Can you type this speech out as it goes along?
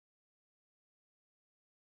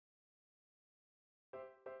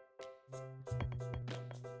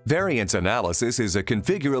Variance analysis is a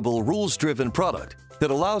configurable, rules-driven product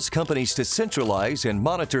that allows companies to centralize and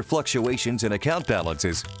monitor fluctuations in account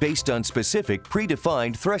balances based on specific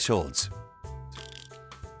predefined thresholds.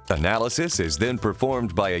 Analysis is then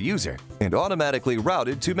performed by a user and automatically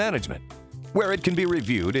routed to management, where it can be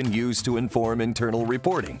reviewed and used to inform internal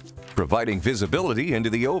reporting, providing visibility into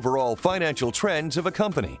the overall financial trends of a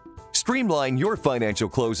company. Streamline your financial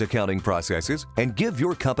close accounting processes and give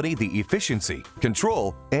your company the efficiency,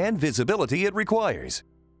 control, and visibility it requires.